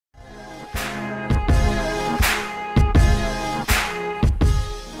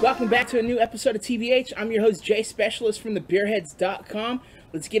Welcome back to a new episode of TBH. I'm your host, Jay Specialist from thebeerheads.com.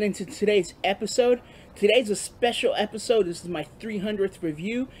 Let's get into today's episode. Today's a special episode. This is my 300th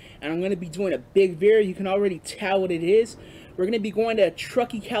review, and I'm going to be doing a big beer. You can already tell what it is. We're going to be going to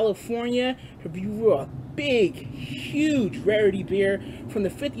Truckee, California to review a big, huge rarity beer from the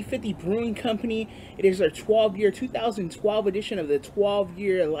 50/50 Brewing Company. It is our 2012 edition of the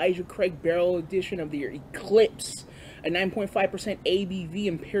 12-year Elijah Craig Barrel edition of the Eclipse. A 9.5% ABV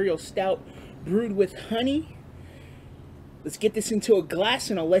Imperial Stout brewed with honey. Let's get this into a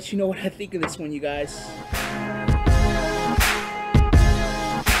glass and I'll let you know what I think of this one, you guys.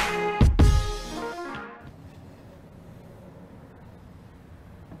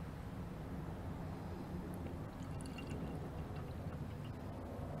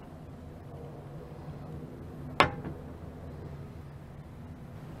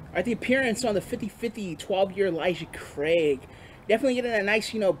 Alright, the appearance on the 50/50 12-year Elijah Craig. Definitely getting a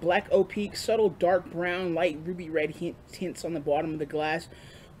nice, black oak, subtle dark brown, light ruby red tints on the bottom of the glass.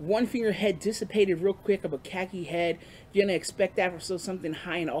 One finger head dissipated real quick of a khaki head. You're going to expect that for something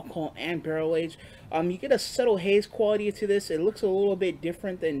high in alcohol and barrel age. You get a subtle haze quality to this. It looks a little bit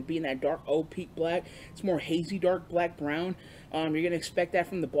different than being that dark oak black. It's more hazy dark black brown. You're going to expect that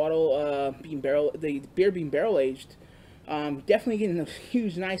from the bottle the beer being barrel aged. Definitely getting a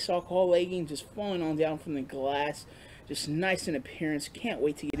huge, nice alcohol legging just falling on down from the glass. Just nice in appearance. Can't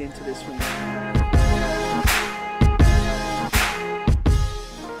wait to get into this one.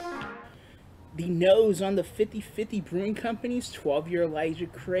 The nose on the 50/50 Brewing Company's 12-year Elijah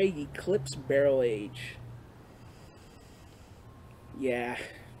Craig Eclipse Barrel Age. Yeah,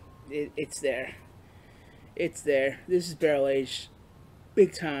 it's there. It's there. This is barrel aged.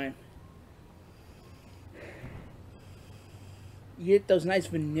 Big time. You get those nice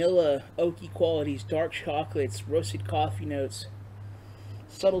vanilla, oaky qualities, dark chocolates, roasted coffee notes,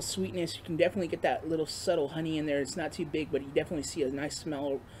 subtle sweetness. You can definitely get that little subtle honey in there. It's not too big, but you definitely see a nice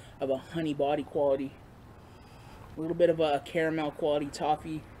smell of a honey body quality. A little bit of a caramel quality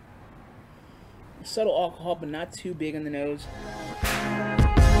toffee. Subtle alcohol, but not too big on the nose.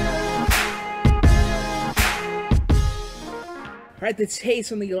 Alright, the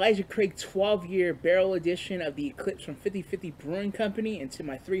taste on the Elijah Craig 12-year barrel edition of the Eclipse from 50/50 Brewing Company. And to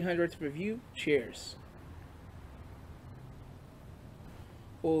my 300th review, cheers.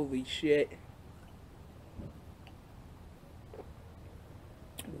 Holy shit.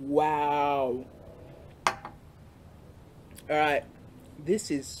 Wow. Alright,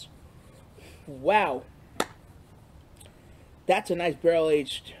 this is, wow. That's a nice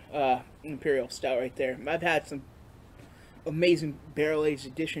barrel-aged Imperial Stout right there. I've had some amazing barrel-aged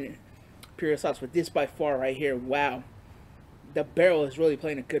edition Imperial Stouts, but this by far right here, wow. The barrel is really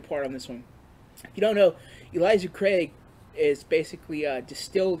playing a good part on this one. If you don't know, Elijah Craig is basically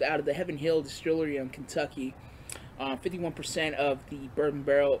distilled out of the Heaven Hill Distillery in Kentucky. 51% of the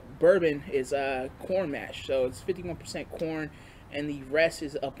bourbon is corn mash, so it's 51% corn, and the rest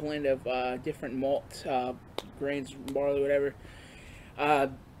is a blend of different malt grains, barley, whatever.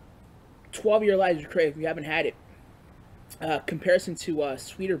 12-year Elijah Craig, if you haven't had it. Comparison to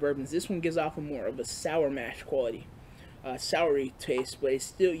sweeter bourbons, this one gives off a more of a sour mash quality, soury taste, but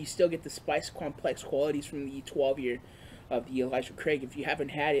it's you still get the spice complex qualities from the 12-year of the Elijah Craig. If you haven't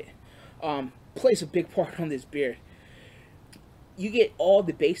had it, plays a big part on this beer. You get all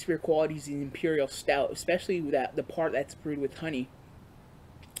the base beer qualities in Imperial Stout, especially with the part that's brewed with honey.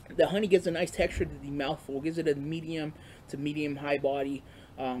 The honey gives a nice texture to the mouthful, gives it a medium to medium high body,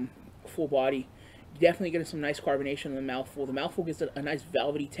 full body. You definitely get some nice carbonation in the mouthful. The mouthful gets a nice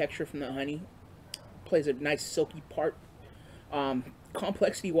velvety texture from the honey. Plays a nice silky part.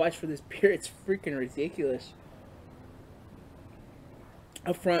 Complexity-wise for this beer, it's freaking ridiculous.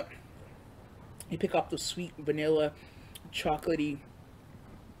 Up front, you pick up the sweet vanilla, chocolatey,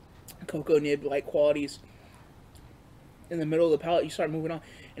 cocoa nib-like qualities. In the middle of the palate, you start moving on,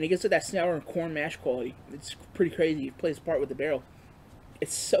 and it gets to that sour and corn mash quality. It's pretty crazy. It plays a part with the barrel. It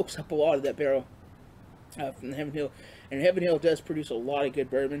soaks up a lot of that barrel. From the Heaven Hill, and Heaven Hill does produce a lot of good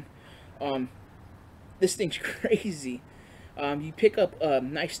bourbon. This thing's crazy. You pick up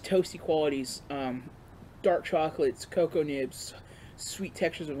nice toasty qualities, dark chocolates, cocoa nibs, sweet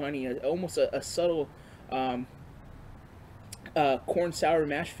textures of honey, almost a subtle corn sour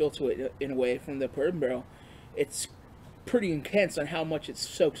mash feel to it in a way from the bourbon barrel. It's pretty intense on how much it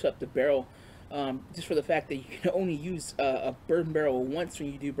soaks up the barrel, just for the fact that you can only use a bourbon barrel once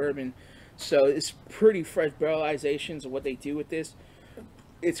when you do bourbon. So it's pretty fresh barrelizations of what they do with this.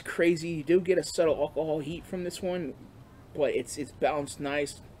 It's crazy. You do get a subtle alcohol heat from this one, but it's balanced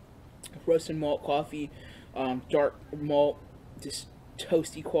nice. Roasted malt coffee, dark malt, just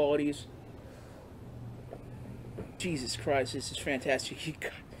toasty qualities. Jesus Christ, this is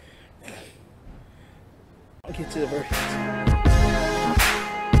fantastic. I'll get to the verdict.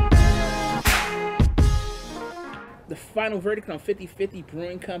 The final verdict on 50/50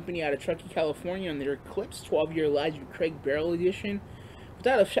 Brewing Company out of Truckee, California on their Eclipse 12-year Elijah Craig Barrel Edition.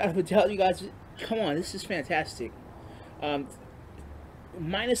 Without a shadow of a doubt, you guys, come on, this is fantastic.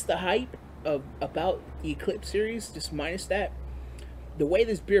 Minus the hype of about the Eclipse series, just minus that, the way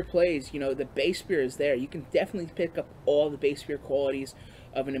this beer plays, you know, the base beer is there. You can definitely pick up all the base beer qualities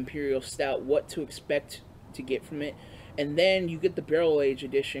of an Imperial Stout, what to expect to get from it. And then you get the barrel age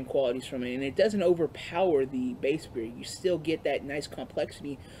edition qualities from it, and it doesn't overpower the base beer. You still get that nice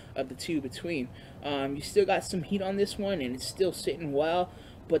complexity of the two between. You still got some heat on this one, and it's still sitting well,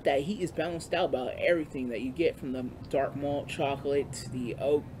 but that heat is balanced out by everything that you get from the dark malt chocolate, the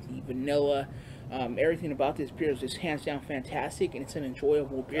oak, the vanilla. Everything about this beer is just hands down fantastic, and it's an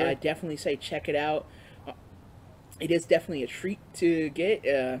enjoyable beer. I definitely say check it out. It is definitely a treat to get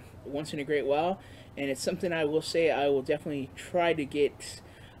once in a great while, and it's something I will say I will definitely try to get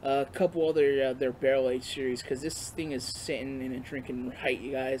a couple other their barrel age series, because this thing is sitting and drinking right,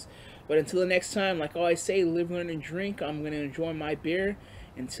 you guys. But until the next time, like I always say, live, learn, and drink. I'm going to enjoy my beer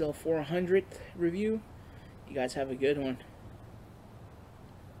until 400th review. You guys have a good one.